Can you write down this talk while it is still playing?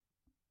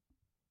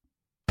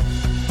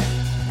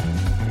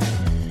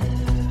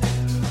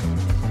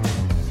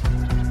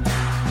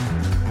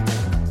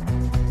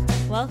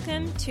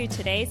to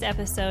today's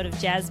episode of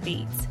Jazz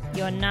Beats,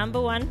 your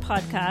 #1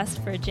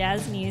 podcast for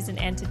jazz news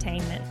and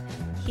entertainment.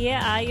 Here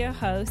are your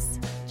hosts,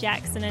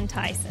 Jackson and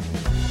Tyson.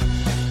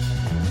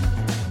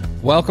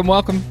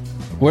 Welcome.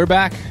 We're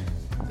back.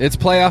 It's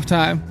playoff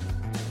time.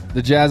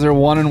 The Jazz are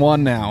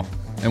 1-1 now,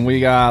 and we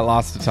got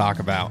lots to talk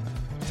about.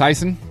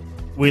 Tyson?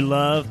 We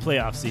love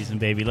playoff season,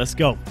 baby. Let's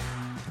go.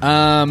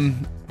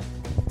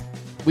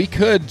 We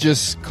could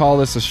just call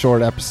this a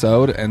short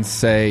episode and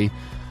say,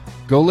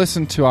 go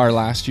listen to our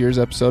last year's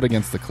episode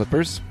against the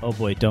Clippers. Oh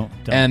boy, don't.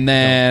 And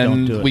then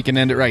don't do it. we can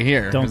end it right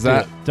here. Don't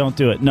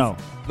do it. No.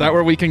 Is that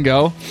where we can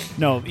go?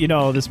 No,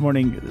 this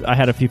morning I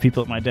had a few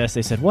people at my desk.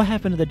 They said, what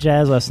happened to the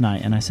Jazz last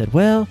night? And I said,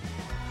 well,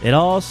 it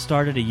all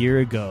started a year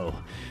ago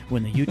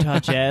when the Utah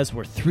Jazz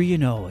were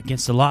 3-0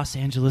 against the Los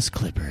Angeles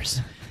Clippers.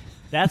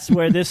 That's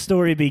where this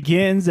story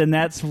begins, and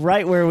that's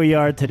right where we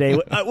are today.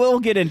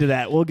 We'll get into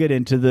that. We'll get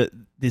into the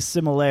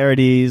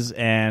similarities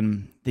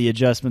and the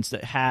adjustments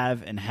that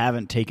have and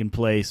haven't taken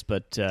place.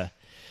 But,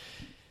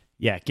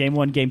 Game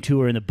 1, Game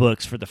 2 are in the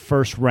books for the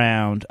first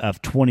round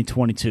of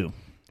 2022.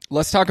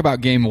 Let's talk about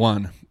Game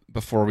 1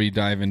 before we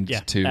dive into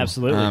 2.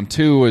 Absolutely.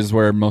 2 is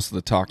where most of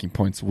the talking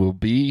points will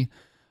be.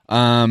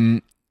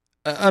 An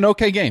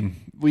okay game.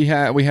 We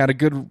had a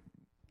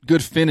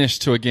good finish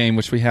to a game,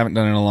 which we haven't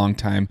done in a long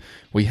time.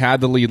 We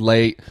had the lead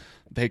late.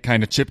 They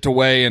kind of chipped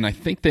away, and I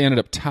think they ended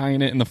up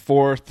tying it in the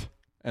fourth,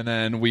 and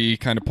then we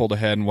kind of pulled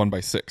ahead and won by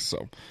 6.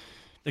 So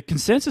the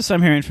consensus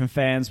I'm hearing from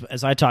fans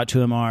as I talk to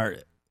them are,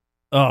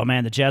 oh,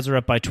 man, the Jazz are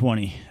up by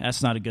 20.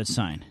 That's not a good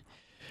sign.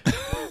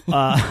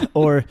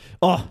 Or,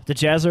 the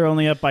Jazz are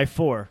only up by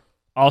 4.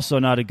 Also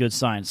not a good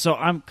sign. So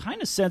I'm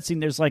kind of sensing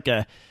there's like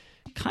a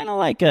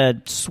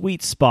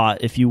sweet spot,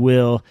 if you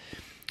will.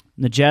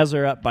 The Jazz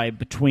are up by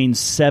between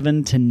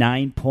 7 to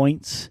 9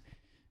 points,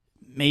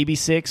 maybe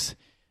 6.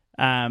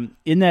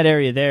 In that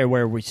area there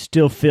where we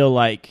still feel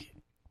like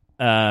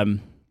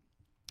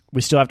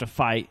we still have to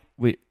fight.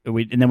 And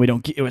then we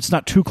don't. It's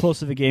not too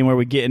close of a game where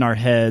we get in our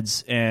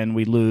heads and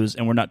we lose,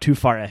 and we're not too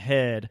far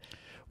ahead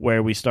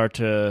where we start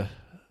to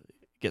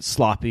get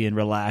sloppy and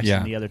relax,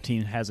 and the other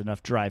team has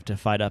enough drive to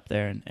fight up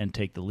there and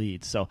take the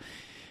lead. So.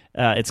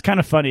 It's kind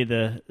of funny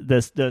the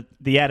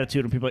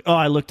attitude when people are like, oh,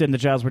 I looked in, the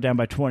Jazz were down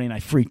by 20 and I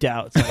freaked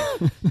out.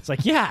 It's like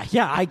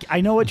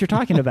I know what you're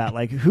talking about.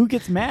 Like, who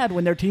gets mad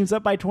when their team's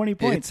up by 20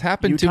 points? It's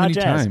happened too many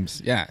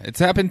times. Yeah, it's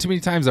happened too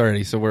many times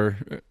already. So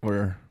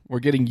we're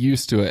getting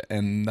used to it,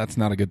 and that's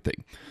not a good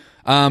thing.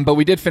 But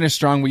we did finish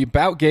strong. We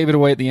about gave it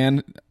away at the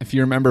end. If you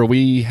remember,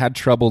 we had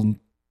trouble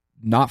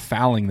not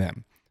fouling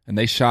them, and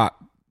they shot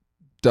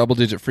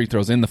double-digit free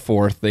throws in the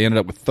fourth. They ended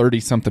up with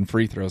 30-something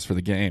free throws for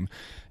the game,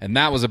 and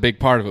that was a big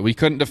part of it. We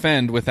couldn't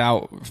defend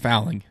without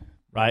fouling.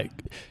 Right.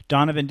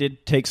 Donovan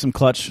did take some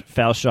clutch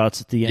foul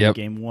shots at the end of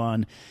Game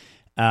 1.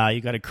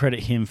 You got to credit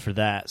him for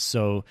that.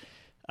 So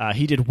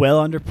he did well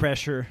under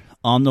pressure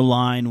on the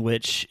line,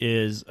 which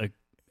is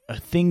a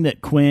thing that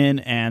Quin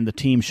and the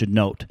team should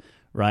note,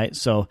 right?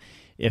 So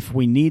if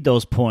we need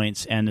those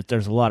points and if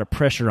there's a lot of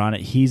pressure on it,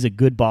 he's a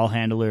good ball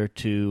handler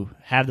to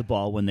have the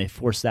ball when they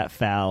force that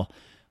foul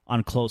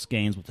on close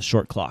games with the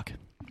short clock.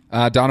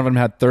 Donovan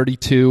had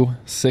 32,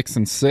 6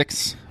 and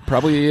 6.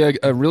 Probably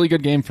a really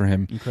good game for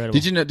him. Incredible.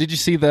 Did you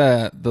see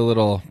the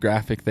little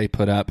graphic they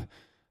put up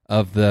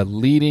of the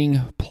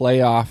leading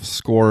playoff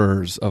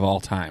scorers of all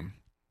time?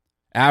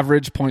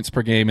 Average points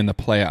per game in the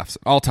playoffs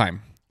all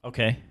time.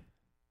 Okay.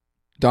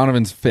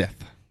 Donovan's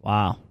 5th.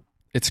 Wow.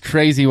 It's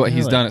crazy what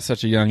he's done at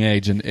such a young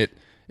age, and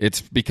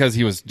it's because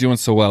he was doing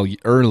so well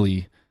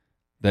early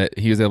that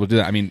he was able to do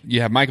that. I mean, you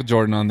have Michael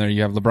Jordan on there,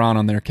 you have LeBron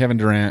on there, Kevin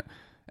Durant,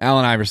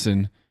 Allen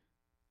Iverson,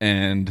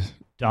 and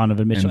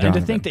Donovan Mitchell. And to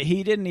Donovan. think that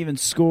he didn't even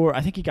score,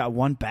 I think he got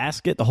 1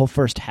 basket the whole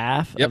first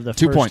half of the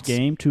 2 first points.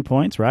 game, 2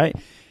 points, right?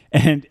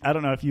 And I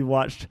don't know if you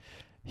watched,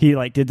 he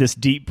did this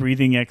deep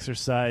breathing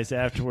exercise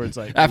afterwards.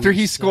 After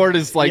he scored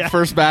his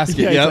first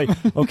basket. Yeah,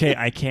 it's like, okay,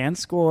 I can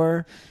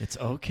score. It's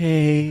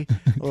okay.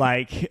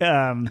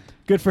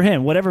 Good for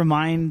him. Whatever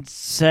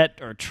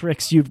mindset or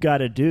tricks you've got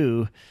to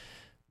do,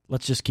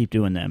 let's just keep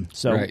doing them.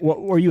 So right.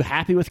 Were you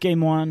happy with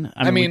Game 1?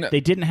 I mean, they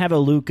didn't have a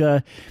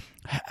Luka.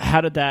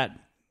 How did that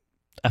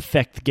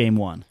affect Game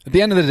 1? At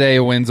the end of the day,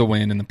 a win's a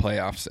win in the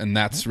playoffs, and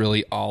that's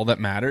really all that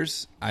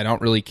matters. I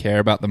don't really care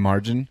about the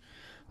margin,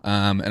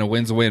 and a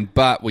win's a win.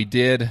 But we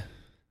did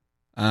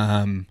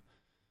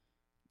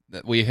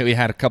we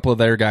had a couple of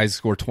their guys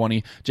score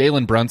 20.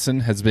 Jalen Brunson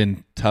has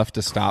been tough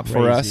to stop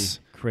for us.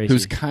 Crazy.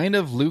 Who's kind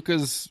of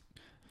Luka's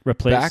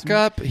replacement?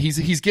 Backup.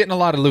 He's getting a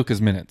lot of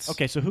Luka's minutes.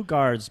 Okay, so who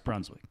guards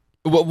Brunswick?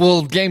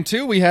 Well, Game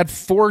 2, we had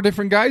 4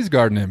 different guys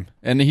guarding him,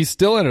 and he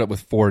still ended up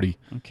with 40.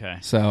 Okay.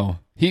 So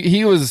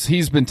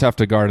he's been tough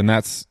to guard, and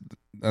that's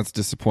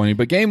disappointing.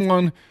 But Game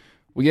 1,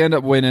 we end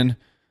up winning.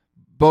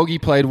 Bogey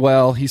played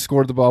well. He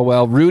scored the ball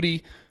well.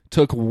 Rudy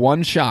took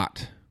 1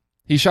 shot.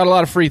 He shot a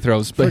lot of free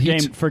throws, but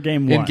for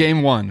game 1. In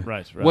Game 1.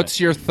 Right.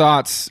 What's your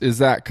thoughts? Is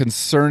that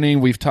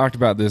concerning? We've talked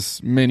about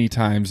this many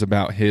times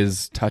about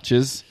his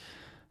touches.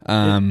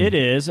 It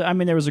is. I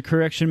mean, there was a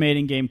correction made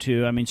in game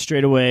 2. I mean,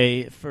 straight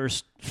away,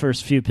 first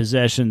few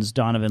possessions,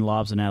 Donovan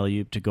lobs an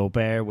alley-oop to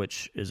Gobert,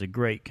 which is a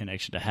great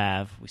connection to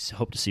have. We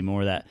hope to see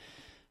more of that.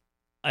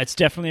 It's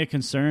definitely a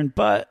concern,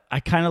 but I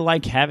kind of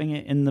like having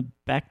it in the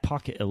back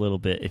pocket a little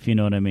bit, if you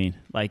know what I mean.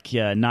 Like,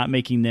 not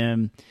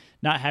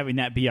having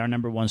that be our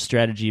number one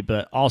strategy,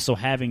 but also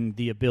having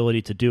the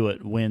ability to do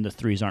it when the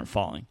threes aren't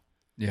falling.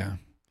 Yeah.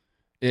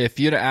 If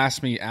you'd have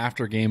asked me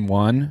after game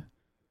 1,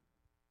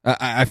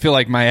 I feel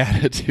like my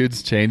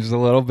attitude's changed a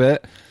little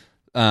bit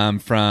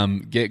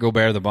from get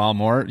Gobert the ball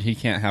more. He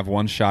can't have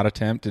one shot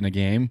attempt in a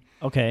game.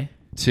 Okay.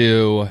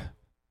 To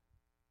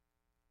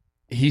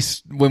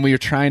when we were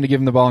trying to give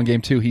him the ball in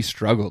game 2, he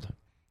struggled.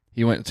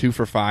 He went 2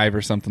 for 5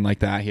 or something like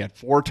that. He had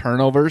 4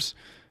 turnovers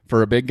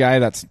for a big guy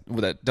that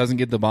doesn't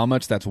get the ball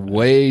much. That's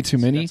way too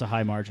many. That's a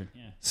high margin.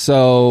 Yeah.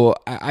 So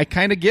I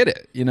kind of get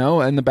it.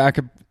 In the back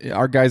of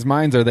our guys'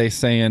 minds, are they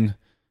thinking,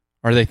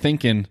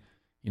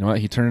 you know what?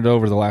 He turned it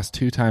over the last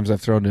 2 times I've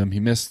thrown to him.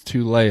 He missed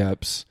 2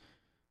 layups.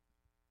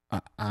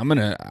 I'm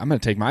gonna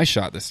take my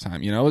shot this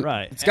time.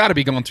 Right? It's got to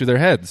be going through their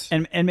heads.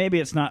 And maybe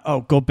it's not.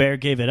 Oh,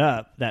 Gobert gave it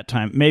up that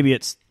time. Maybe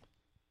it's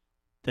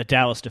the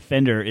Dallas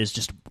defender is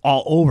just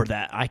all over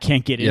that. I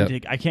can't get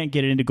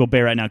into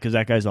Gobert right now because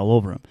that guy's all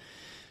over him.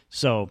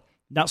 So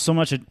not so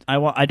much.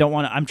 I don't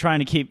want to. I'm trying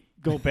to keep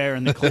Gobert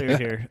in the clear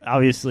here,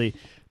 obviously.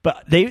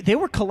 But they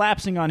were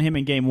collapsing on him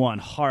in game 1,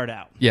 hard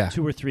out. Yeah.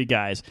 2 or 3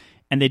 guys.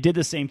 And they did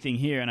the same thing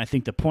here, and I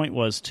think the point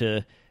was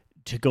to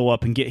go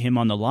up and get him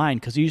on the line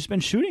because he's been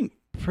shooting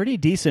pretty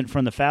decent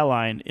from the foul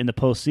line in the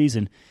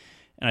postseason,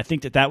 and I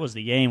think that was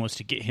the aim, was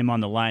to get him on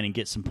the line and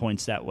get some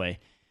points that way.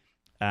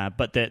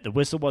 But the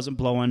whistle wasn't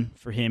blowing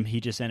for him. He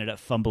just ended up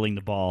fumbling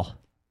the ball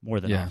more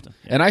than often.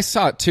 Yeah. And I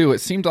saw it too. It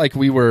seemed like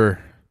were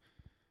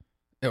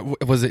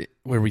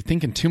we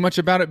thinking too much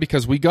about it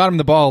because we got him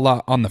the ball a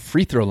lot on the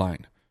free throw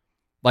line.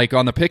 Like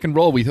on the pick and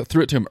roll, we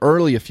threw it to him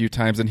early a few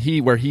times, and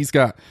where he's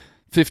got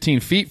 15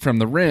 feet from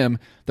the rim,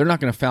 they're not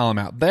going to foul him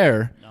out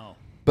there. No.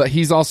 But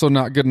he's also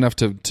not good enough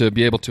to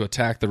be able to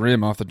attack the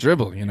rim off the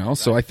dribble, Right.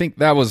 So I think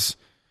that was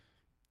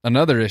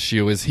another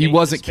issue, is he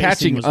wasn't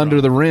catching under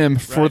the rim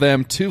for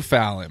them to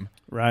foul him.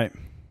 Right.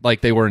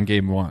 Like they were in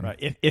game 1.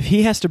 Right. If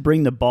he has to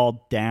bring the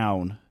ball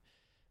down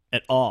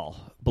at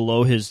all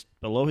below his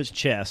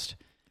chest,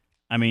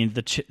 I mean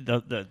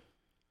the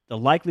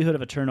likelihood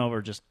of a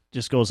turnover just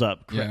goes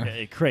up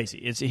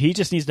crazy. He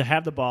just needs to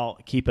have the ball,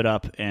 keep it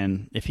up,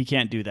 and if he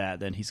can't do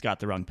that, then he's got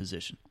the wrong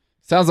position.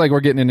 Sounds like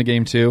we're getting into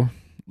game 2.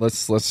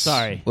 Let's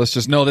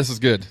just know this is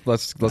good.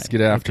 Let's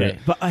get after it.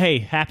 But hey,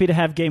 happy to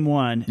have game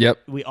 1. Yep.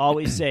 We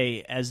always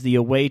say, as the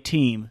away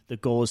team, the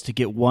goal is to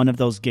get one of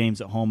those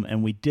games at home,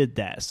 and we did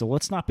that. So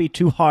let's not be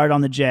too hard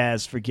on the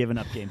Jazz for giving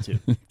up game 2.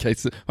 Okay,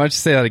 so why don't you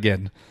say that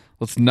again?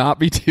 Let's not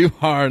be too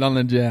hard on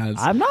the Jazz.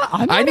 I'm not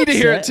I need upset. to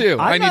hear it too.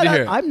 I need to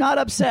hear it. I'm not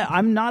upset.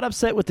 I'm not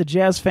upset with the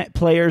Jazz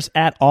players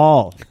at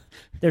all.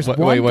 There's one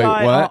wait,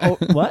 guy.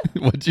 what? What?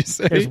 What'd you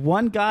say? There's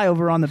one guy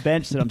over on the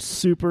bench that I'm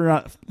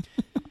super.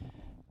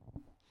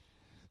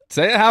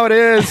 Say it how it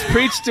is.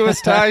 Preach to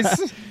us,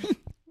 Tice.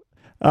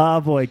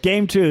 Oh, boy.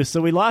 Game 2. So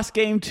we lost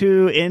game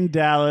 2 in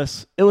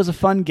Dallas. It was a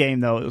fun game,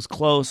 though. It was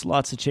close.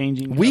 Lots of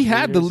changing. We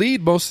had the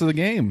lead most of the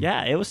game.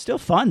 Yeah, it was still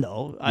fun,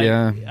 though.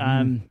 Yeah.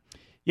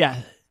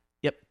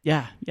 Yep.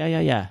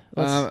 Yeah.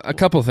 A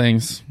couple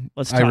things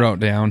I wrote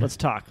down. Let's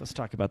talk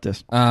about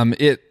this.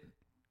 It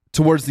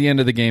towards the end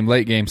of the game,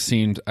 late game,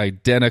 seemed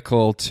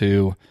identical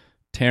to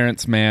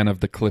Terrence Mann of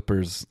the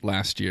Clippers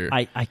last year.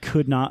 I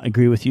could not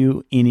agree with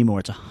you anymore.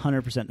 It's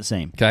 100% the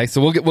same. Okay,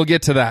 so we'll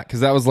get to that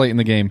because that was late in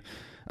the game.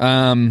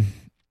 I'm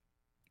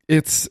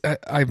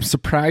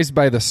surprised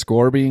by the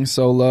score being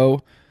so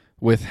low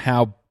with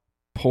how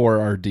poor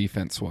our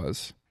defense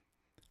was.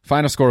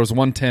 Final score was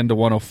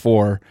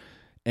 110-104,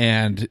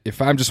 and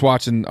if I'm just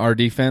watching our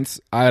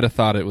defense, I'd have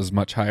thought it was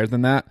much higher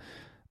than that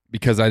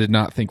because I did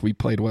not think we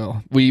played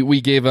well.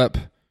 We gave up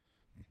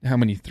how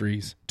many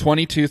threes?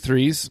 22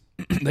 threes.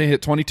 They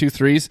hit 22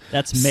 threes.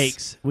 That's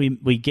makes. We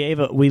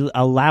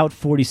allowed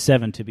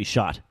 47 to be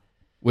shot,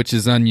 which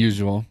is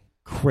unusual.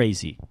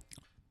 Crazy.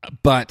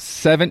 But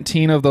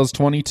 17 of those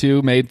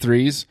 22 made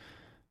threes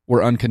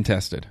were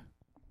uncontested.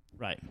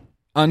 Right.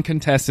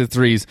 Uncontested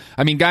threes.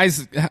 I mean,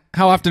 guys,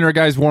 how often are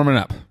guys warming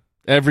up?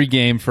 Every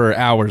game for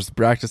hours,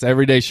 practice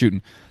every day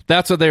shooting.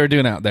 That's what they were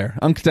doing out there.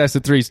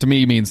 Uncontested threes to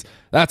me means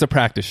that's a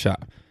practice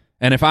shot.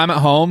 And if I'm at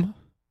home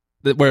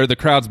where the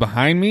crowd's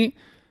behind me,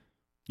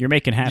 you're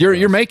making half.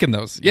 You're making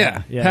those.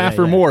 Yeah, half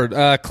or more.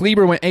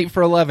 Kleber went 8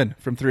 for 11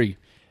 from 3.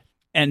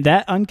 And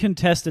that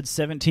uncontested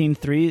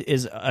 17-3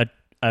 is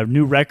a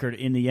new record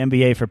in the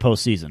NBA for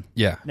postseason.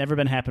 Yeah. Never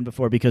been happened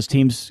before because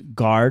teams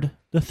guard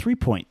the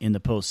 3-point in the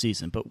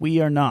postseason, but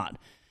we are not.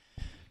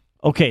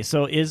 Okay,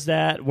 so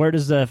where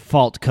does the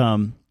fault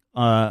come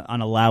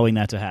on allowing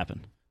that to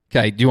happen?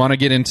 Okay, do you want to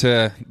get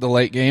into the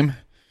late game?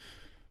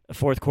 The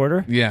fourth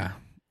quarter? Yeah.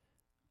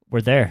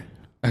 We're there.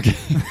 Okay.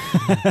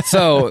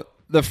 So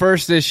the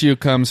first issue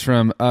comes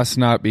from us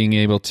not being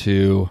able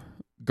to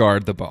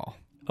guard the ball.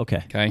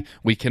 Okay.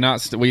 We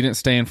cannot. We didn't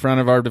stay in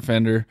front of our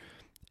defender,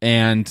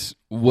 And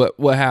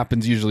what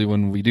happens usually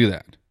when we do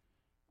that?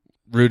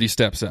 Rudy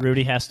steps up.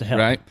 Rudy has to help.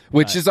 Right?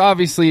 Which is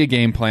obviously a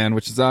game plan,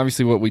 which is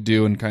obviously what we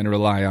do and kind of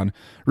rely on.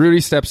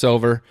 Rudy steps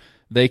over.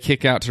 They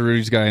kick out to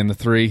Rudy's guy in the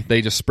 3.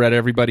 They just spread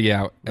everybody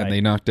out, and they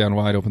knock down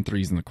wide open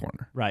threes in the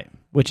corner. Right,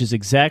 which is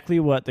exactly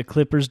what the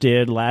Clippers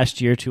did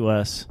last year to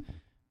us.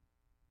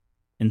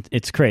 And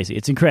it's crazy.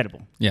 It's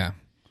incredible. Yeah.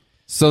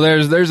 So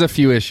there's a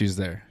few issues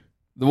there.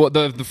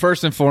 The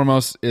first and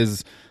foremost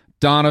is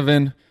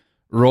Donovan,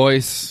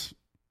 Royce,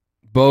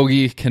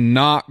 Bogey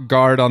cannot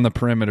guard on the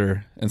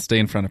perimeter and stay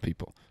in front of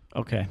people.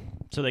 Okay.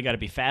 So they got to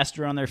be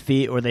faster on their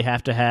feet, or they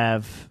have to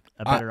have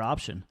a better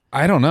option.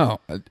 I don't know.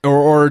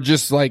 Or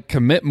just like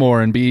commit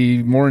more and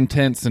be more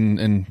intense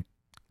and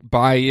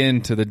buy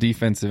into the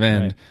defensive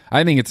end. Right.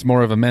 I think it's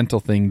more of a mental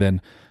thing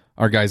than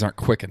our guys aren't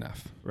quick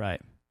enough.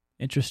 Right.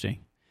 Interesting.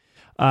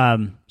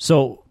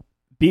 So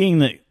being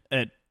that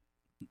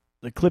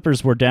the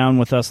Clippers were down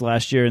with us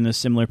last year in this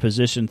similar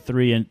position,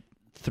 3-0,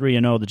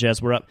 the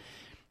Jazz were up.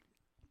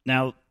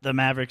 Now the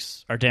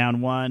Mavericks are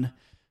down 1.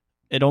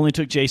 It only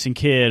took Jason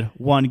Kidd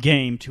 1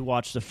 game to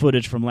watch the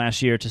footage from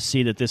last year to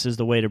see that this is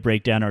the way to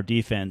break down our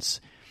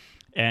defense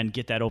and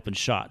get that open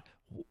shot.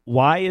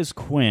 Why is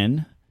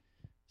Quin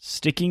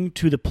sticking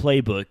to the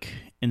playbook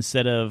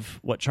instead of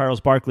what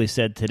Charles Barkley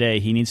said today?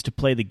 He needs to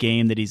play the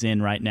game that he's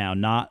in right now,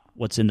 not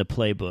what's in the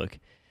playbook.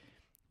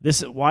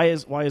 Why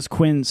is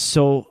Quin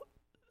so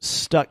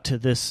stuck to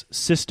this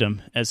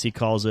system, as he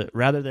calls it,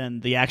 rather than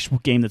the actual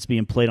game that's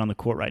being played on the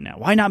court right now?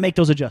 Why not make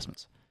those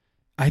adjustments?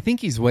 I think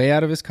he's way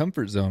out of his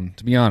comfort zone,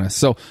 to be honest.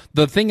 So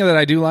the thing that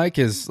I do like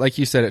is, like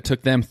you said, it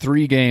took them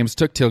 3 games,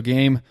 took till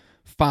game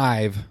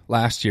 5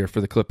 last year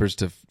for the Clippers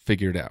to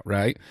figure it out,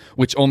 right?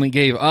 Which only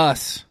gave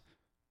us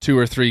 2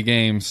 or 3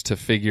 games to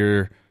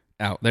figure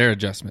out their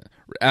adjustment.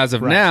 As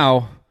of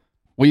now,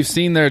 we've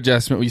seen their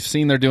adjustment. We've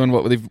seen they're doing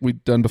what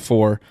we've done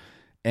before,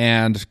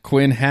 and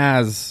Quin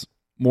has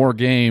more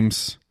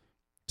games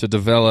to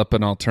develop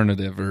an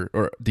alternative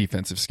or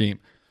defensive scheme.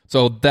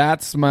 So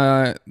that's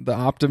the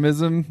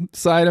optimism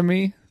side of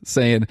me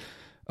saying,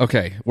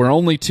 okay, we're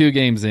only 2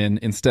 games in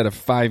instead of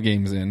 5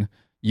 games in.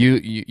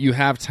 You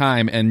have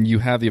time and you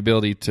have the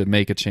ability to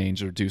make a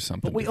change or do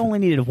something. But we only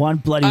needed 1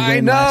 bloody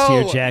win last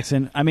year,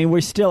 Jackson. I mean,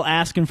 we're still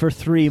asking for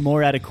 3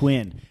 more out of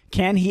Quin.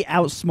 Can he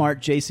outsmart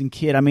Jason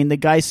Kidd? I mean, the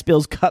guy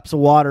spills cups of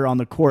water on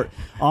the court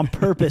on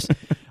purpose.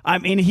 I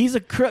mean, he's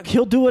a crook.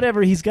 He'll do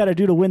whatever he's got to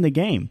do to win the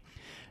game.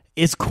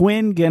 Is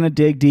Quin going to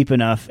dig deep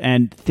enough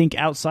and think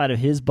outside of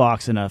his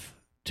box enough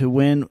to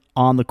win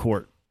on the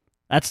court?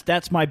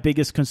 That's my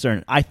biggest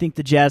concern. I think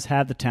the Jazz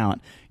have the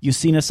talent. You've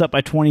seen us up by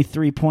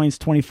 23 points,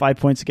 25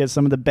 points against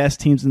some of the best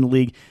teams in the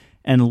league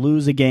and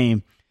lose a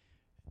game.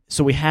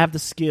 So we have the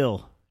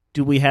skill.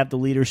 Do we have the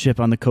leadership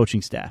on the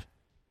coaching staff?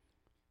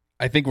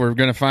 I think we're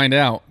going to find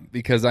out,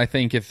 because I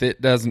think if it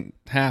doesn't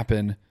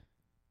happen,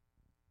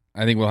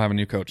 I think we'll have a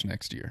new coach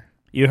next year.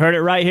 You heard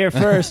it right here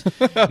first.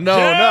 Guarantee!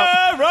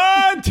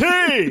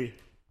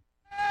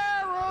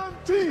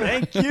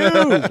 Thank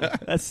you.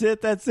 That's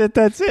it.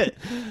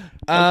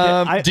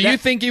 Okay, do you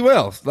think he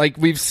will? Like,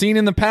 we've seen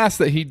in the past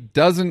that he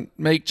doesn't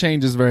make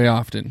changes very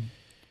often.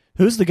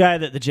 Who's the guy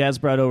that the Jazz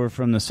brought over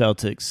from the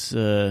Celtics?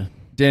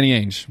 Danny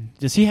Ainge.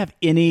 Does he have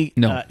any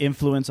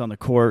influence on the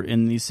court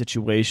in these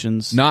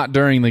situations? Not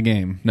during the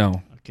game,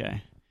 no.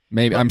 Okay.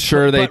 Maybe. I'm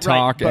sure they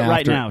talk but after.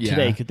 Right now,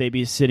 today, could they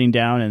be sitting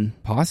down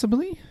and...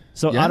 Possibly.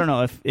 So I don't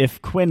know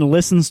if Quin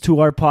listens to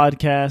our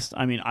podcast.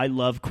 I mean, I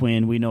love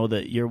Quin. We know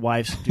that your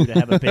wife's due to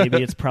have a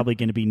baby. It's probably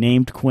going to be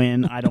named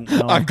Quin. I don't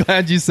know. I'm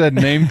glad you said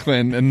name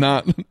Quin and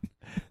not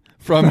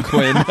from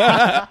Quin.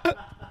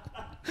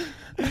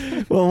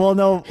 Well, we'll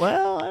know.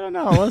 Well, I don't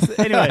know.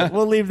 Anyway,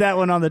 we'll leave that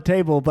one on the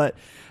table. But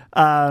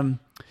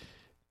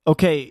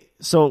okay,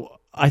 so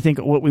I think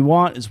what we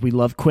want is we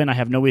love Quin. I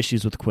have no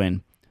issues with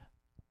Quin,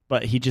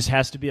 but he just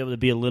has to be able to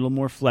be a little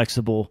more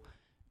flexible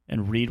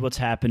and read what's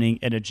happening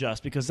and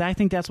adjust, because I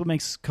think that's what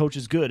makes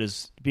coaches good,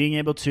 is being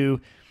able to.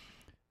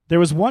 There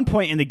was one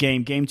point in the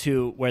game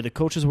 2, where the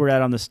coaches were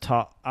out on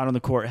the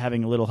court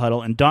having a little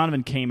huddle, and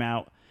Donovan came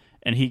out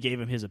and he gave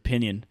him his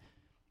opinion.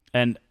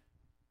 And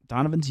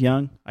Donovan's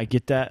young, I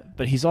get that,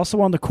 but he's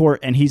also on the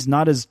court and he's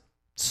not as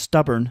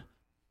stubborn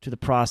to the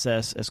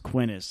process as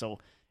Quin is. So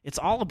it's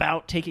all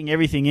about taking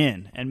everything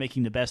in and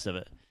making the best of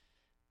it.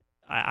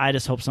 I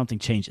just hope something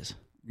changes.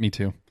 Me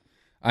too.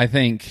 I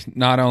think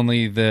not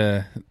only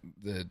the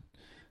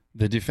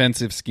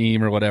defensive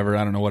scheme or whatever,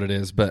 I don't know what it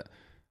is, but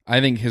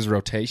I think his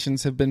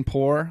rotations have been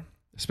poor,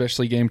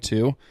 especially game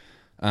 2.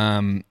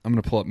 I'm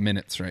going to pull up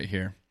minutes right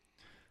here.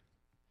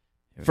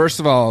 First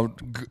of all,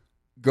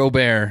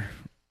 Gobert.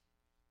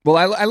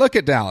 Well, I look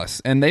at Dallas,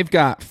 and they've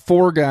got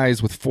 4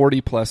 guys with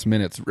 40-plus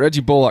minutes.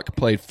 Reggie Bullock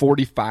played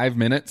 45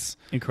 minutes.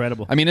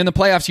 Incredible. I mean, in the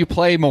playoffs, you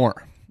play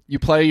more. You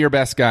play your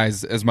best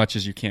guys as much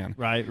as you can.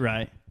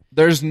 Right.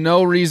 There's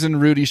no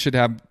reason Rudy should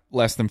have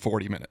less than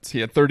 40 minutes.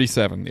 He had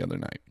 37 the other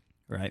night.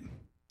 Right.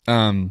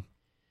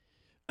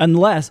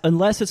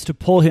 Unless it's to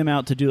pull him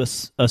out to do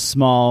a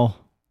small,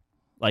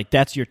 like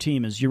that's your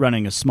team, is you're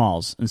running a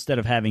smalls instead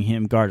of having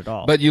him guard it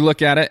all. But you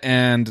look at it,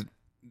 and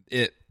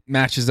it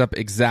matches up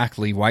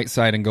exactly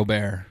Whiteside and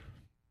Gobert.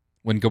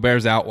 When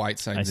Gobert's out,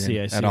 Whiteside's in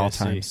at all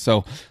times.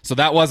 So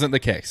that wasn't the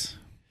case.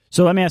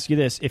 So let me ask you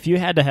this. If you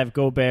had to have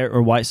Gobert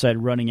or Whiteside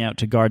running out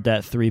to guard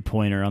that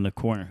three-pointer on the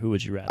corner, who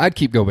would you rather? I'd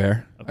keep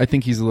Gobert. Okay. I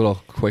think he's a little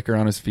quicker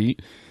on his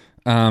feet.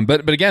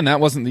 But again, that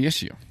wasn't the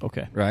issue.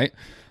 Okay. Right?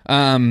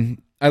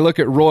 I look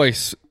at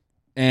Royce,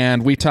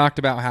 and we talked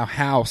about how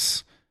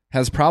House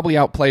has probably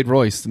outplayed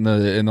Royce in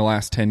the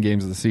last 10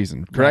 games of the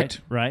season.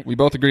 Correct? Right. We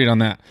both agreed on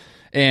that.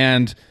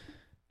 And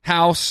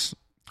House,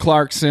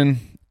 Clarkson,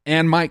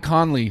 and Mike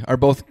Conley are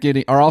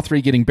all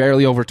three getting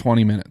barely over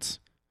 20 minutes.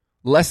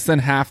 Less than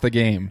half the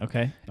game.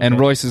 Okay. And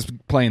Royce is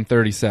playing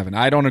 37.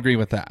 I don't agree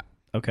with that.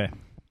 Okay.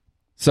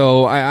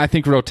 So I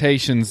think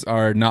rotations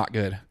are not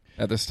good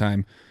at this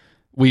time.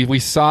 We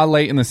saw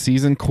late in the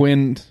season,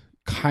 Quinn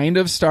kind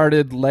of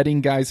started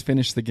letting guys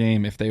finish the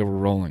game if they were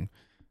rolling.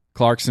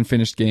 Clarkson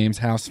finished games.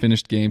 House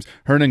finished games.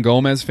 Hernan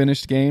Gomez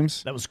finished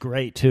games. That was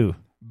great, too.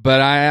 But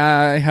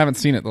I haven't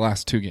seen it the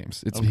last 2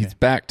 games. He's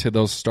back to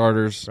those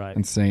starters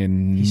and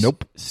saying,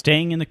 nope.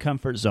 Staying in the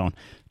comfort zone.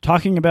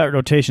 Talking about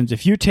rotations,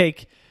 if you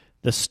take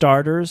the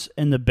starters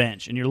and the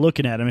bench, and you're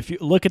looking at them, if you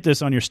look at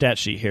this on your stat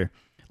sheet here,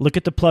 look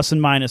at the plus and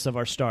minus of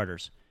our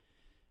starters.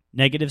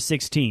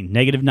 -16,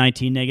 -19,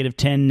 -10,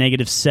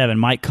 -7.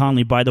 Mike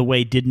Conley, by the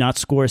way, did not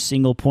score a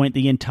single point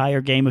the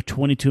entire game of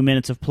 22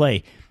 minutes of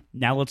play.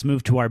 Now let's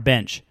move to our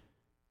bench.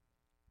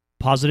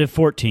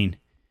 +14,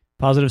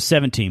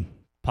 +17,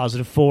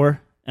 +4,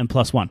 and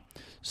 +1.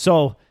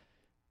 So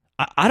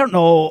I don't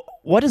know,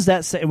 what does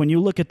that say when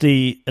you look at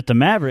the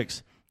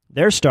Mavericks?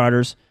 Their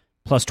starters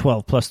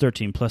 +12,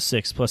 +13,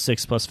 +6,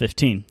 +6,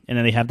 +15, and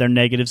then they have their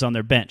negatives on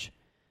their bench.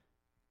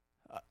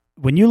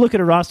 When you look at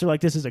a roster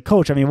like this as a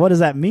coach, I mean, what does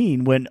that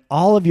mean when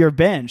all of your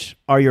bench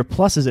are your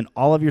pluses and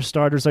all of your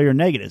starters are your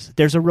negatives?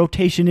 There's a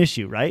rotation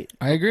issue, right?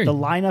 I agree. The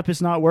lineup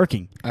is not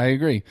working. I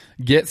agree.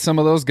 Get some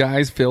of those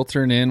guys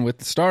filtering in with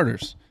the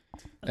starters.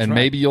 And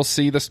maybe you'll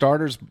see the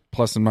starters'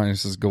 plus and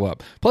minuses go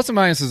up. Plus and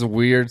minus is a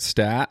weird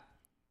stat.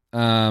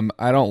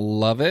 I don't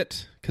love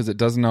it because it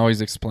doesn't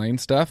always explain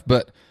stuff.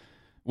 But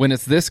when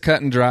it's this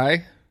cut and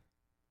dry,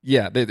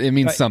 yeah, it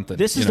means something.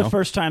 This is the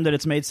first time that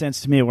it's made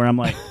sense to me where I'm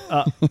like,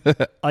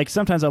 like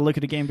sometimes I look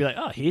at a game and be like,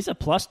 oh, he's a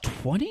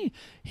 +20?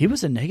 He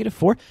was a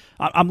 -4?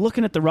 I'm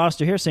looking at the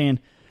roster here saying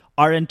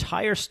our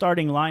entire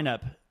starting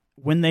lineup,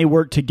 when they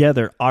work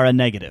together, are a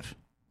negative.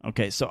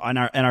 Okay, so and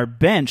our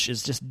bench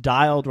is just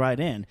dialed right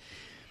in.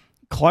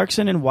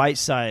 Clarkson and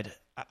Whiteside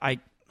are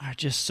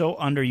just so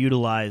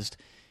underutilized,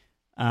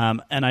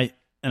 and I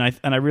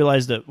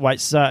realized that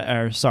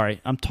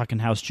Whiteside. I'm talking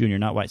House Jr.,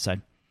 not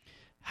Whiteside.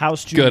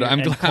 House Jr. Good.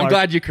 I'm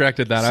glad you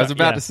corrected that. I was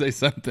about to say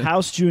something.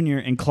 House Jr.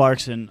 and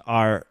Clarkson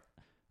are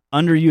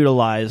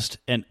underutilized,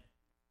 and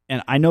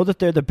I know that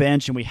they're the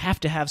bench, and we have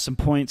to have some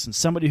points and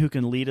somebody who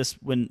can lead us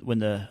when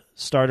the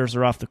starters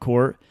are off the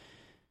court.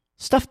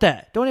 Stuff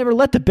that. Don't ever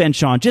let the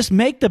bench on. Just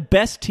make the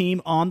best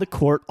team on the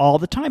court all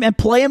the time and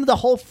play them the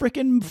whole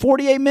freaking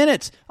 48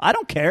 minutes. I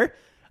don't care.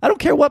 I don't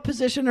care what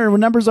position or what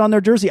numbers on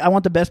their jersey. I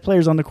want the best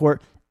players on the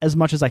court as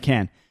much as I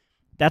can.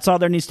 That's all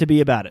there needs to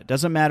be about it.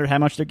 Doesn't matter how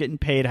much they're getting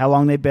paid, how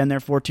long they've been there,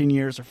 14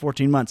 years or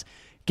 14 months.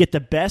 Get the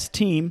best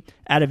team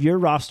out of your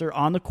roster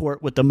on the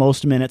court with the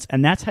most minutes,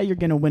 and that's how you're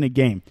going to win a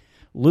game.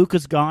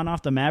 Luka's gone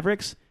off the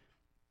Mavericks.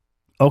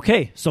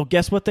 Okay, so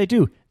guess what they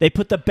do? They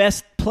put the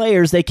best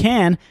players they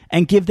can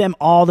and give them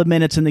all the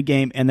minutes in the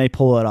game, and they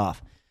pull it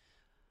off.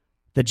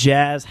 The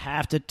Jazz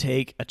have to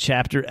take a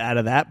chapter out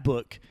of that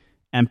book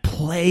and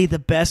play the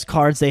best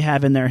cards they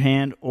have in their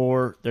hand,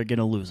 or they're going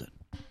to lose it.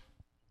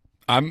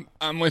 I'm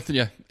with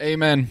you.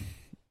 Amen.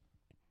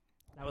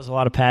 That was a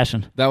lot of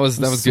passion. That was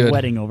good.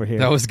 Sweating over here.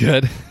 That was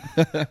good.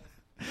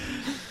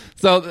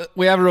 So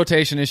we have a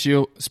rotation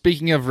issue.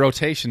 Speaking of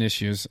rotation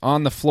issues,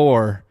 on the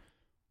floor,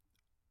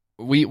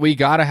 we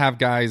got to have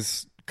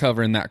guys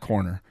covering that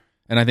corner.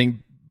 And I think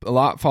a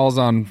lot falls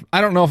on,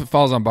 I don't know if it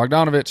falls on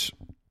Bogdanovich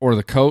or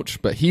the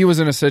coach, but he was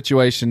in a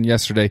situation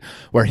yesterday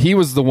where he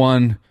was the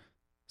one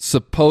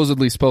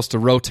supposedly supposed to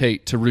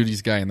rotate to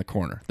Rudy's guy in the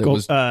corner.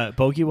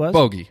 Bogey was?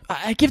 Bogey.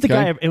 I give the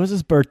guy, it was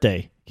his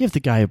birthday. Give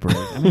the guy a break.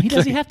 I mean,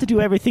 does he have to do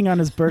everything on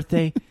his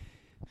birthday?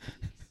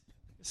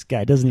 This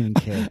guy doesn't even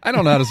care. I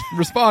don't know how to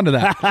respond to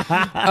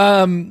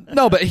that.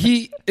 No, but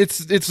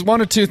it's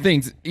one of two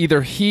things.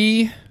 Either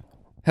he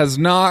has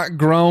not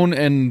grown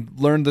and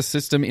learned the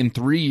system in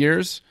 3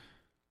 years,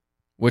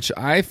 which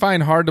I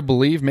find hard to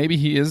believe. Maybe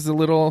he is a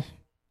little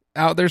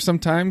out there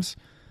sometimes,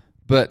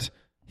 but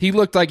he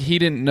looked like he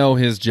didn't know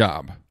his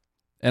job.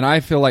 And I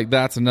feel like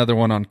that's another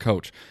one on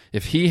coach.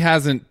 If he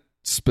hasn't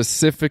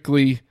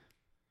specifically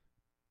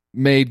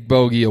made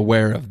Bogey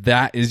aware of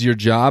that is your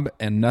job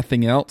and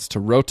nothing else, to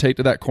rotate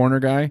to that corner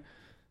guy,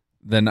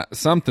 then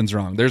something's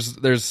wrong.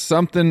 There's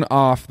something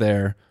off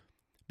there,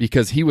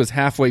 because he was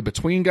halfway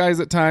between guys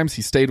at times.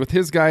 He stayed with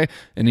his guy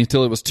and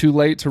until it was too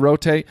late to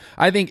rotate.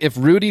 I think if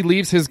Rudy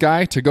leaves his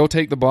guy to go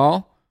take the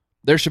ball,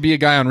 there should be a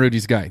guy on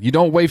Rudy's guy. You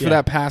don't wait for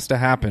that pass to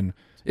happen.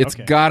 It's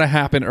got to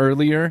happen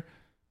earlier,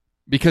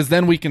 because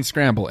then we can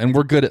scramble, and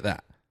we're good at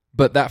that.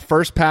 but that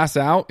first pass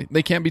out,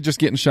 they can't be just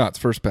getting shots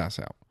first pass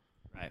out.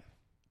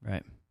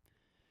 Right.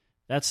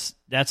 That's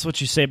what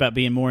you say about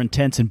being more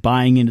intense and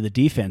buying into the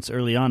defense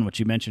early on, what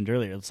you mentioned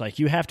earlier. It's like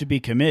you have to be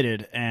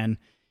committed, and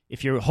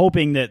if you're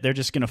hoping that they're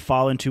just going to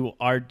fall into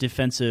our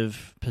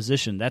defensive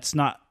position, that's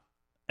not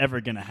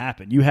ever going to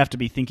happen. You have to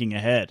be thinking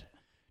ahead,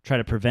 try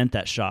to prevent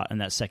that shot and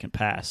that second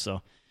pass.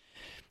 So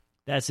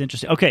that's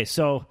interesting. Okay,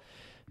 so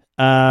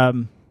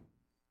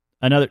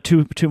another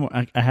two more.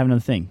 I have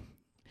another thing.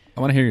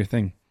 I want to hear your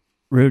thing.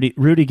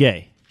 Rudy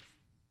Gay,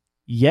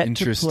 yet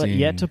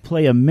to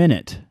play a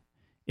minute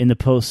in the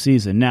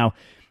postseason. Now,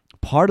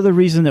 part of the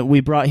reason that we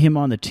brought him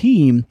on the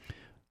team,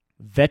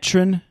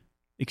 veteran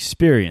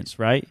experience,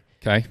 right?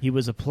 Okay. He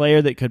was a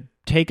player that could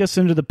take us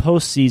into the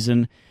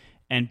postseason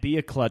and be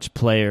a clutch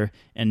player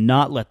and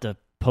not let the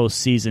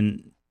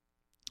postseason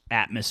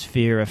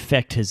atmosphere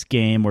affect his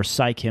game or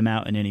psych him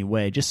out in any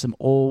way. Just some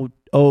old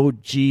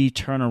OG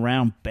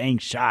turnaround bang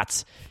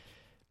shots.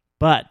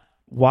 But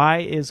why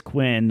is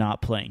Quin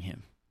not playing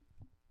him?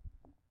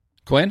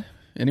 Quin?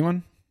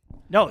 Anyone?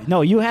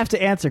 No, you have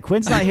to answer.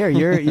 Quin's not here.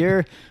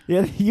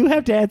 You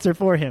have to answer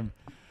for him.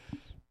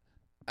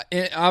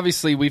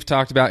 Obviously, we've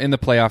talked about in the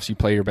playoffs, you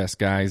play your best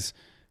guys,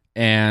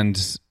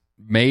 and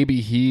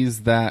maybe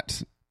he's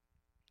that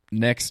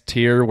next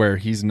tier where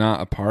he's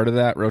not a part of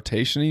that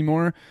rotation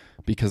anymore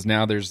because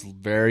now there's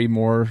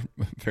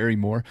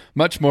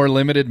much more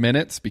limited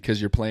minutes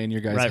because you're playing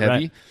your guys heavy.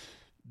 Right.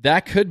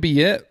 That could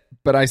be it,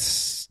 but I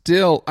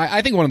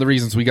think one of the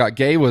reasons we got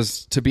Gay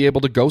was to be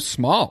able to go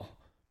small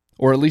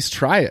or at least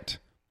try it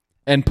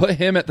and put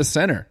him at the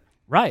center.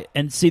 Right,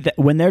 and see that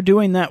when they're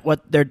doing that,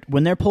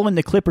 when they're pulling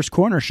the Clippers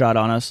corner shot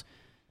on us,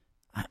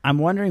 I'm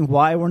wondering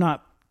why we're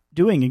not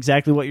doing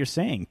exactly what you're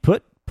saying.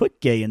 Put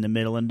Gay in the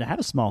middle and have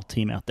a small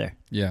team out there.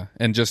 Yeah,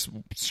 and just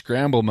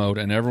scramble mode,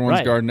 and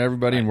everyone's guarding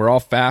everybody, and we're all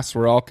fast,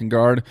 we're all can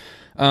guard.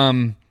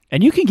 And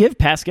you can give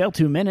Pascal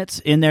 2 minutes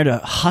in there to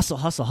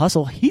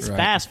hustle. He's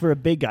fast for a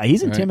big guy.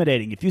 He's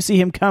intimidating. If you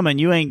see him coming,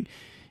 you ain't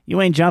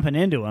jumping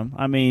into him.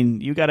 I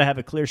mean, you got to have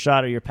a clear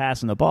shot or you're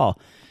passing the ball.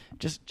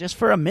 Just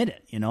for a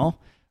minute,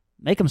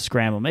 Make him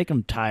scramble. Make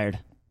him tired.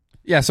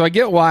 Yeah, so I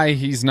get why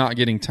he's not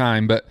getting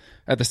time, but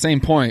at the same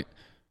point,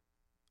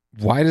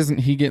 why isn't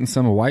he getting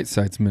some of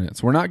Whiteside's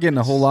minutes? We're not getting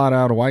a whole lot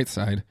out of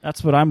Whiteside.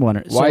 That's what I'm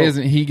wondering. Why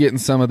isn't he getting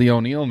some of the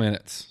O'Neal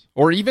minutes?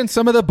 Or even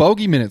some of the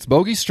Bogey minutes?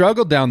 Bogey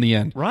struggled down the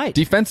end. Right.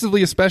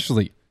 Defensively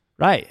especially.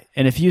 Right.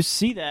 And if you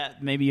see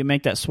that, maybe you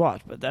make that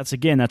swatch. But that's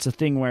a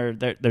thing where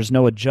there's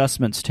no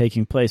adjustments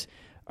taking place.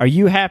 Are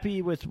you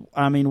happy with,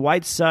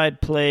 Whiteside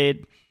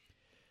played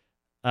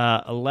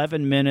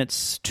 11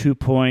 minutes, 2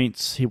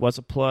 points. He was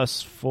a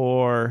plus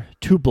for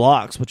 2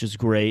 blocks, which is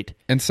great.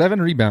 And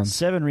 7 rebounds.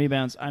 7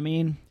 rebounds.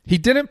 He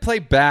didn't play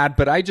bad,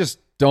 but I just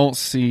don't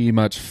see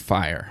much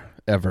fire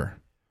ever.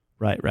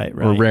 Right.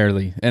 Or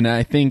rarely. And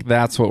I think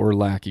that's what we're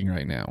lacking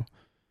right now.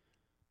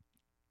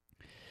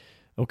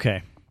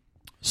 Okay.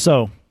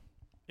 So,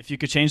 if you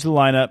could change the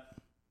lineup,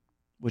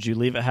 would you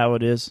leave it how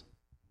it is?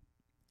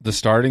 The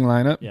starting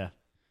lineup? Yeah.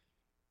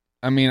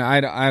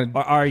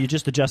 Or are you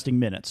just adjusting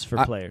minutes for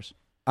players?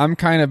 I'm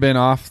kind of been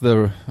off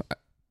the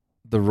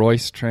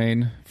Royce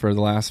train for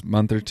the last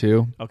month or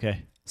two.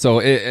 Okay. So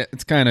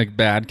it's kind of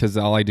bad because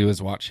all I do is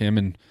watch him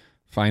and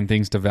find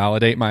things to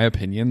validate my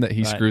opinion that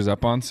he screws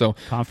up on. So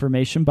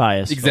confirmation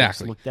bias.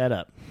 Exactly. Folks, look that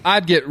up.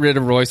 I'd get rid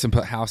of Royce and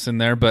put House in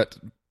there, but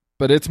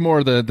it's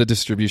more the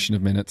distribution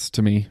of minutes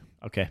to me.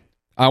 Okay.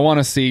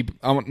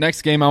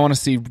 Next game, I want to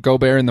see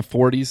Gobert in the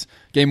 40s.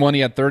 Game 1, he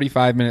had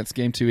 35 minutes.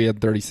 Game 2, he had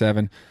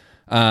 37.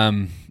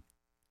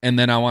 And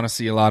then I want to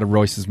see a lot of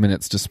Royce's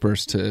minutes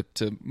dispersed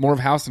to more of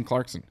House and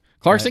Clarkson.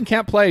 Clarkson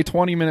can't play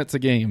 20 minutes a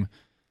game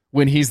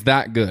when he's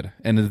that good,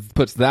 and it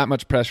puts that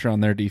much pressure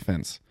on their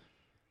defense.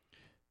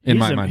 In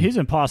my mind, he's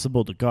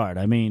impossible to guard.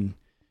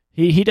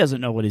 He doesn't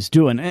know what he's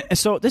doing. And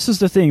so this is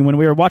the thing. When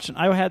we were watching,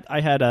 I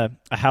had a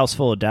house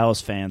full of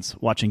Dallas fans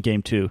watching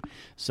Game 2,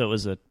 so it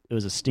was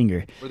a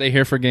stinger. Were they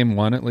here for Game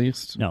 1 at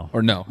least? No.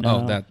 Or no?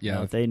 No,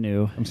 they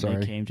knew. I'm sorry.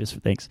 They came just for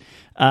thanks.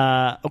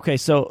 Okay,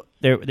 so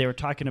they were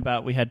talking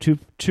about we had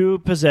two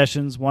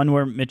possessions. One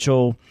where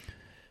Mitchell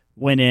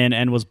went in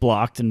and was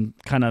blocked and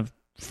kind of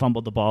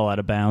fumbled the ball out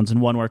of bounds,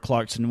 and one where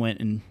Clarkson went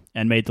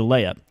and made the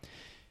layup.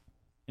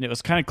 And it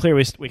was kind of clear.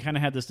 We kind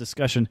of had this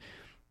discussion.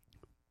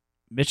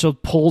 Mitchell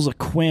pulls a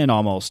Quin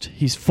almost.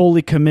 He's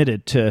fully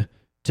committed to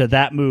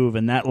that move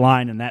and that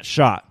line and that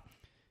shot.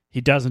 He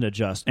doesn't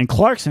adjust. And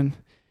Clarkson,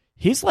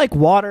 he's like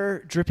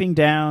water dripping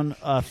down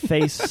a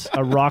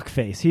rock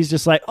face. He's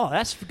just like, oh,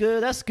 that's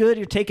good.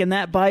 You're taking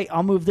that bite.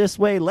 I'll move this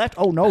way, left.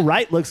 Oh, no,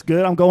 right looks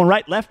good. I'm going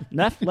right, left.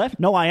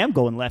 No, I am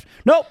going left.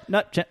 Nope,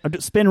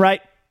 spin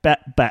right,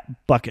 back,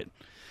 bucket.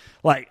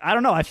 Like, I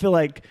don't know. I feel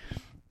like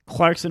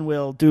Clarkson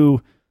will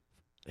do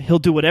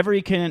whatever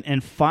he can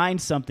and find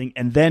something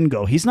and then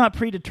go. He's not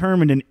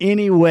predetermined in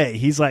any way.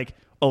 He's like,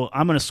 oh,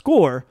 I'm going to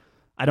score.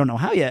 I don't know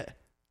how yet,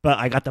 but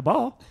I got the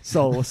ball,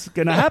 so it's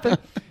going to happen.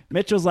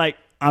 Mitchell's like,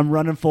 I'm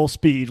running full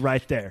speed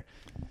right there.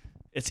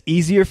 It's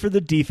easier for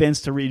the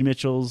defense to read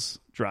Mitchell's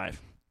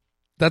drive.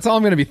 That's all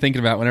I'm going to be thinking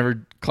about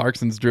whenever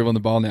Clarkson's dribbling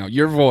the ball now.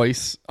 Your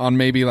voice on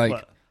maybe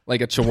like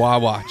a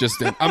chihuahua.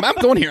 I'm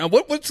going here.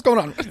 What's going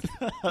on?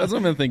 That's what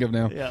I'm going to think of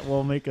now. Yeah,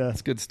 we'll make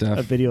That's good stuff.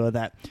 a video of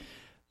that.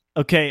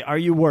 Okay, are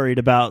you worried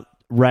about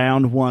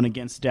round 1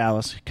 against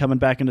Dallas coming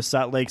back into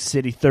Salt Lake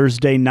City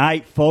Thursday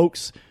night,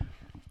 folks?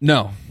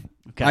 No.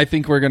 Okay. I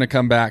think we're going to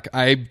come back.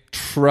 I'm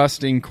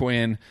trusting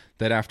Quinn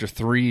that after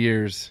 3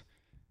 years,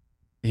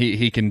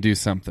 he can do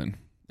something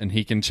and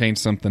he can change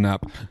something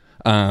up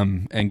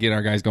and get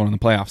our guys going in the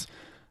playoffs.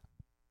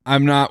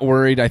 I'm not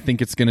worried. I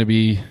think it's going to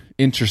be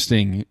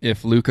interesting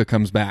if Luka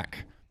comes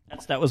back.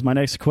 That was my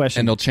next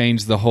question. And it'll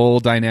change the whole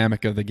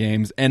dynamic of the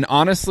games. And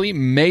honestly,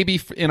 maybe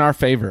in our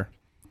favor.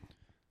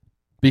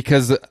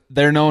 Because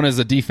they're known as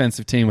a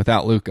defensive team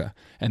without Luka.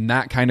 And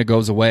that kind of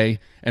goes away.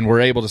 And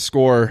we're able to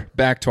score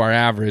back to our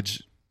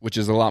average, which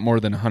is a lot more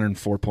than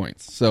 104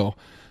 points. So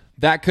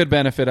that could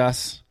benefit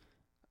us.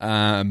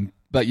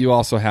 But you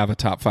also have a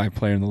top 5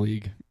 player in the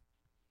league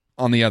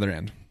on the other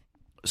end.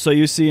 So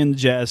you see in the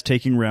Jazz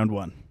taking round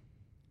 1?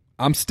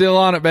 I'm still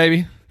on it,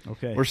 baby.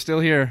 Okay. We're still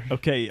here.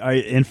 Okay. Are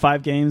you in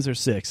 5 games or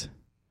 6?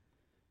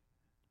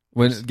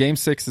 Game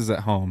 6 is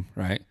at home,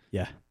 right?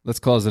 Yeah. Let's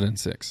close it in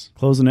 6.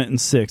 Closing it in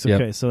 6.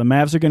 Okay. Yep. So the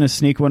Mavs are going to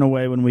sneak one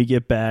away when we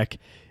get back.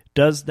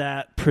 Does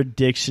that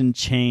prediction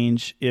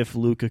change if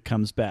Luka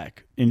comes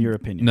back, in your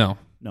opinion? No.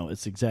 No,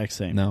 it's the exact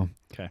same. No.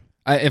 Okay.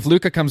 If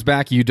Luka comes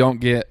back, you don't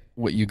get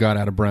what you got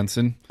out of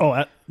Brunson.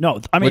 Oh, no.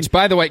 I mean, which,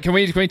 by the way, can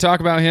we talk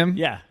about him?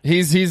 Yeah.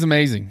 He's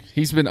amazing.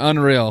 He's been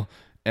unreal.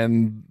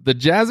 And the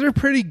Jazz are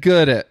pretty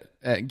good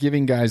at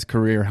giving guys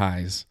career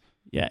highs.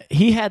 Yeah.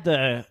 He had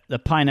the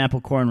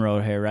pineapple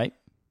cornrow hair, right?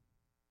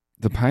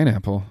 The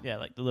pineapple? Yeah,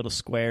 like the little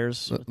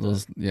squares with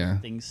the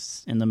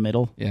things in the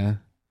middle. Yeah.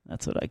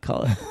 That's what I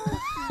call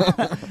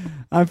it.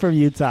 I'm from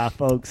Utah,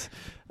 folks.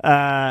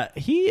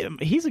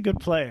 He's a good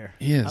player.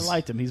 He is. I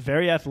liked him. He's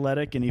very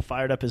athletic, and he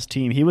fired up his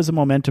team. He was a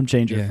momentum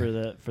changer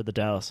for the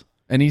Dallas.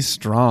 And he's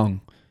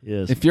strong. He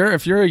is. If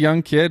you're a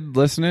young kid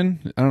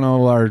listening, I don't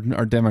know our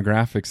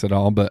demographics at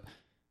all, but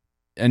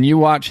and you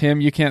watch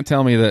him, you can't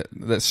tell me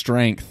that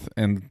strength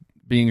and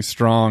being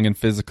strong and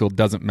physical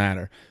doesn't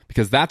matter,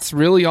 because that's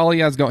really all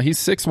he has going. He's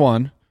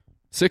 6'1",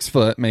 6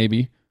 foot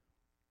maybe.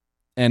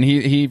 And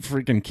he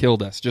freaking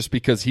killed us just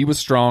because he was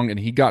strong and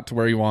he got to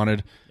where he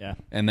wanted. Yeah.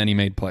 And then he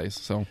made plays.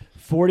 So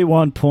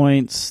 41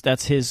 points.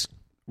 That's his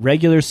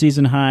regular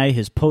season high,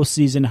 his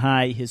postseason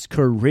high, his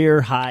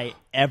career high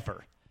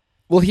ever.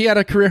 Well, he had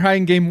a career high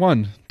in game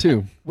 1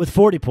 too. With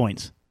 40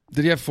 points.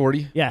 Did he have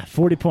 40? Yeah,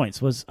 40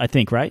 points was, I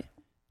think, right?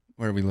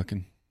 Where are we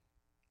looking?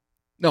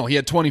 No, he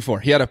had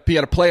 24. He had a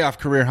playoff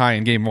career high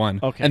in game 1.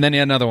 Okay. And then he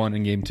had another one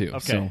in game 2.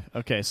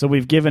 Okay. So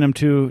we've given him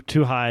two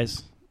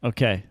highs.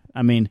 Okay.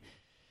 I mean,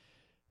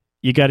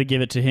 you got to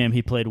give it to him.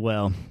 He played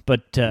well.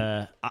 But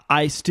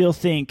I still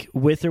think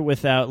with or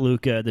without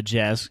Luka, the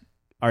Jazz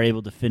are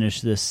able to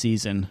finish this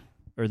season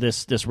or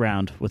this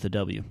round with a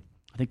W.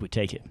 I think we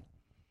take it.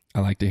 I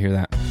like to hear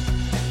that.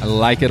 I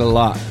like it a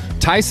lot.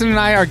 Tyson and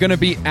I are going to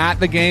be at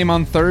the game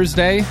on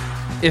Thursday.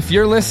 If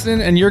you're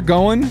listening and you're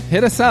going,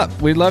 hit us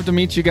up. We'd love to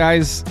meet you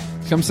guys.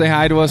 Come say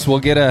hi to us. We'll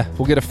get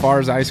a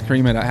Far's ice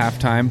cream at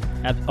halftime.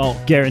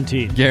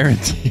 Guaranteed.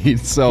 Guaranteed.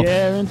 So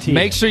guaranteed.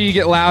 Make sure you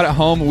get loud at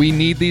home. We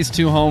need these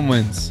 2 home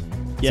wins.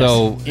 Yes.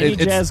 So any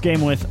Jazz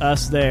game with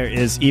us there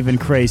is even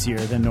crazier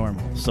than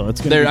normal. So it's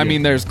going to be I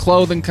mean, there's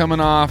clothing coming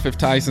off if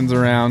Tyson's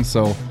around.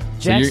 So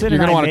Jackson you're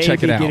going to want to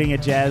check it out. Getting a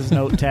Jazz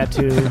note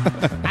tattoo.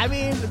 I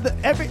mean,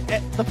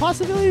 the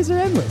possibilities are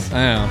endless.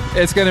 I know.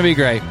 It's going to be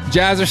great.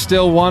 Jazz are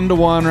still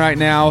 1-1 right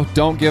now.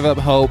 Don't give up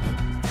hope.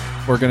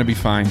 We're going to be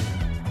fine.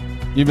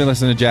 You've been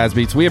listening to Jazz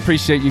Beats. We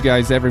appreciate you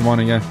guys, every one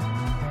of you.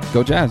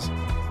 Go Jazz.